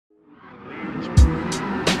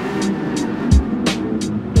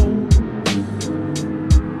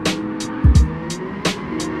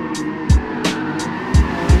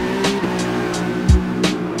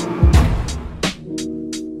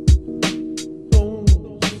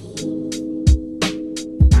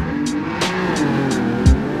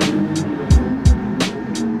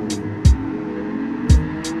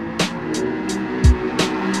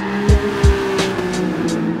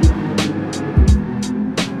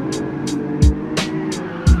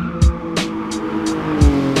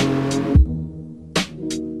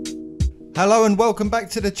Hello and welcome back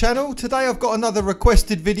to the channel. Today I've got another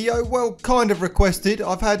requested video. Well, kind of requested.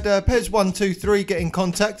 I've had Pez123 get in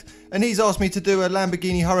contact and he's asked me to do a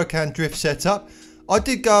Lamborghini Huracan drift setup. I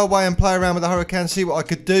did go away and play around with the Huracan, see what I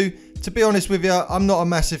could do. To be honest with you, I'm not a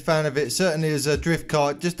massive fan of it. Certainly as a drift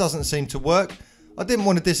car, it just doesn't seem to work. I didn't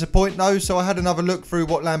want to disappoint though, so I had another look through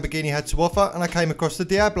what Lamborghini had to offer and I came across the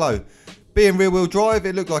Diablo. Being rear wheel drive,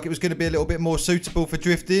 it looked like it was going to be a little bit more suitable for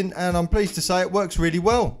drifting, and I'm pleased to say it works really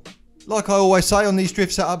well. Like I always say on these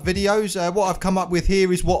drift setup videos, what I've come up with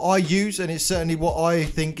here is what I use, and it's certainly what I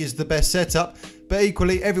think is the best setup. But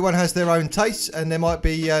equally, everyone has their own tastes, and there might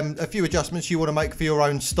be a few adjustments you want to make for your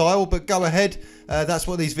own style, but go ahead, that's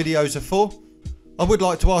what these videos are for. I would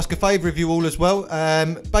like to ask a favour of you all as well.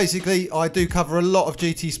 Basically, I do cover a lot of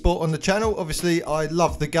GT Sport on the channel. Obviously, I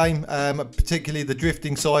love the game, particularly the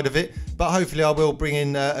drifting side of it, but hopefully I will bring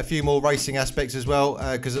in a few more racing aspects as well,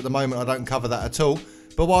 because at the moment I don't cover that at all.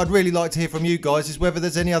 But what I'd really like to hear from you guys is whether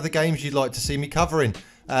there's any other games you'd like to see me covering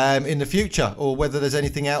in the future, or whether there's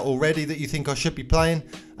anything out already that you think I should be playing.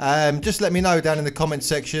 Just let me know down in the comments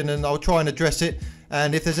section and I'll try and address it.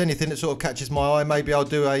 And if there's anything that sort of catches my eye, maybe I'll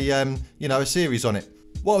do a a series on it.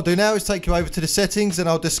 What I'll do now is take you over to the settings and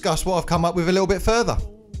I'll discuss what I've come up with a little bit further.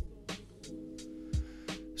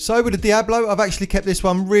 So with the Diablo, I've actually kept this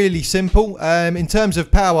one really simple. In terms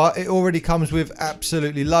of power, it already comes with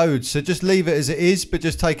absolutely loads. So just leave it as it is, but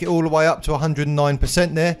just take it all the way up to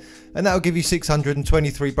 109% there. And that'll give you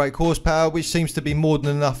 623 brake horsepower, which seems to be more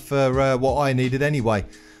than enough for what I needed anyway.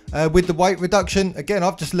 With the weight reduction, again,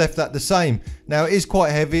 I've just left that the same. Now, it is quite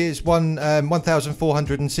heavy. It's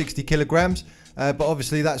 1,460 kilograms. But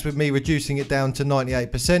obviously, that's with me reducing it down to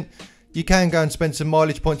 98%. You can go and spend some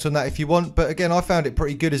mileage points on that if you want, but again, I found it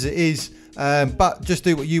pretty good as it is. But just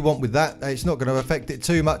do what you want with that. It's not going to affect it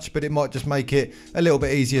too much, but it might just make it a little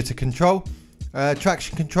bit easier to control.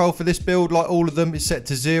 Traction control for this build, like all of them, is set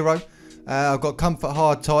to 0. I've got comfort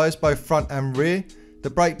hard tyres, both front and rear. The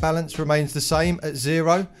brake balance remains the same at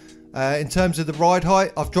 0. In terms of the ride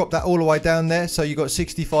height, I've dropped that all the way down there, so you've got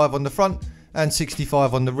 65 on the front and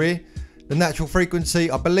 65 on the rear. The natural frequency,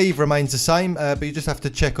 I believe, remains the same, but you just have to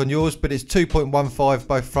check on yours, but it's 2.15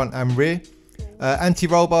 both front and rear.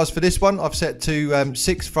 Anti-roll bars for this one, I've set to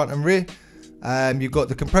 6 front and rear. You've got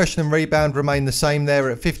the compression and rebound remain the same there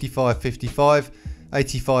at 55, 55,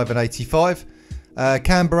 85 and 85.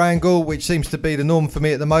 Camber angle, which seems to be the norm for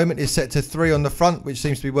me at the moment, is set to 3 on the front, which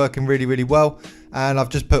seems to be working really, really well. And I've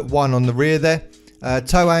just put 1 on the rear there.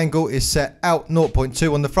 Toe angle is set out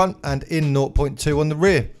 0.2 on the front and in 0.2 on the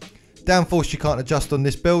rear. Downforce you can't adjust on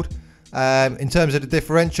this build. In terms of the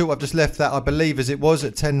differential, I've just left that, I believe, as it was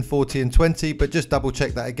at 10, 40 and 20, but just double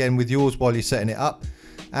check that again with yours while you're setting it up.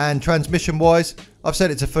 And transmission wise, I've set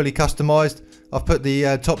it to fully customized. I've put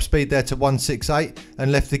the top speed there to 168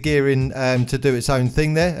 and left the gear in to do its own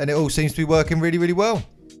thing there, and it all seems to be working really, really well.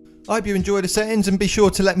 I hope you enjoy the settings and be sure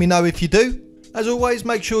to let me know if you do. As always,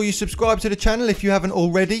 make sure you subscribe to the channel if you haven't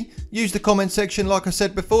already. Use the comment section, like I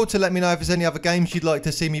said before, to let me know if there's any other games you'd like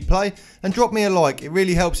to see me play. And drop me a like, it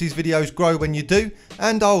really helps these videos grow when you do.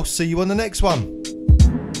 And I'll see you on the next one.